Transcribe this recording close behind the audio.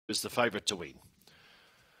is the favourite to win.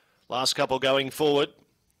 Last couple going forward.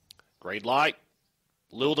 Green light.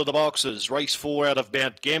 Lure to the boxes. Race 4 out of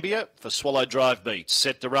Mt-Gambier for Swallow Drive Beats.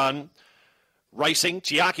 Set to run. Racing,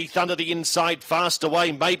 Tiaki Thunder the inside, fast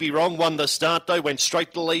away, maybe wrong, won the start though, went straight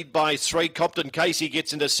to the lead by 3. Compton Casey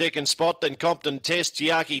gets into second spot, then Compton Test,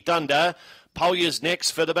 Tiaki Thunder. Polyer's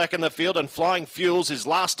next, further back in the field, and Flying Fuels is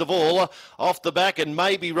last of all, off the back, and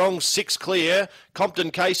maybe wrong, 6 clear.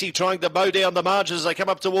 Compton Casey trying to mow down the margins as they come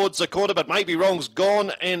up towards the corner, but maybe wrong's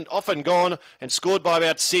gone and often gone and scored by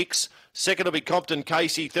about 6. Second will be Compton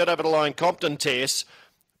Casey, third over the line, Compton Test.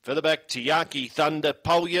 Further back, Tiaki Thunder,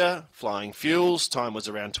 Polya, Flying Fuels. Time was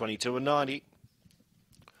around 22:90.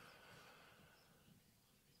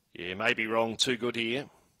 Yeah, maybe wrong. Too good here.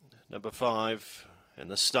 Number 5. And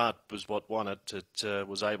the start was what won it. It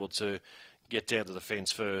was able to get down to the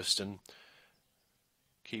fence first and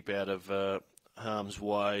keep out of harm's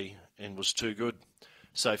way and was too good.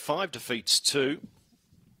 So 5 defeats 2.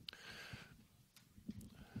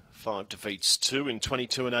 5 defeats 2 in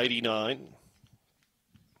 22:89.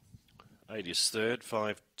 8 is third,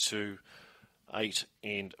 5, 2, 8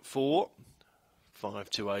 and 4. 5,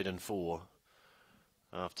 2, 8 and 4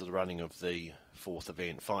 after the running of the fourth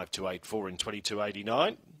event. 5, 2, 8, 4 in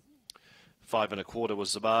 22:89. 5 1/4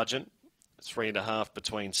 was the margin. 3 1/2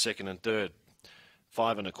 between second and third.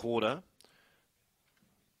 5 1/4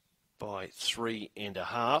 by 3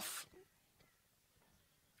 1/2.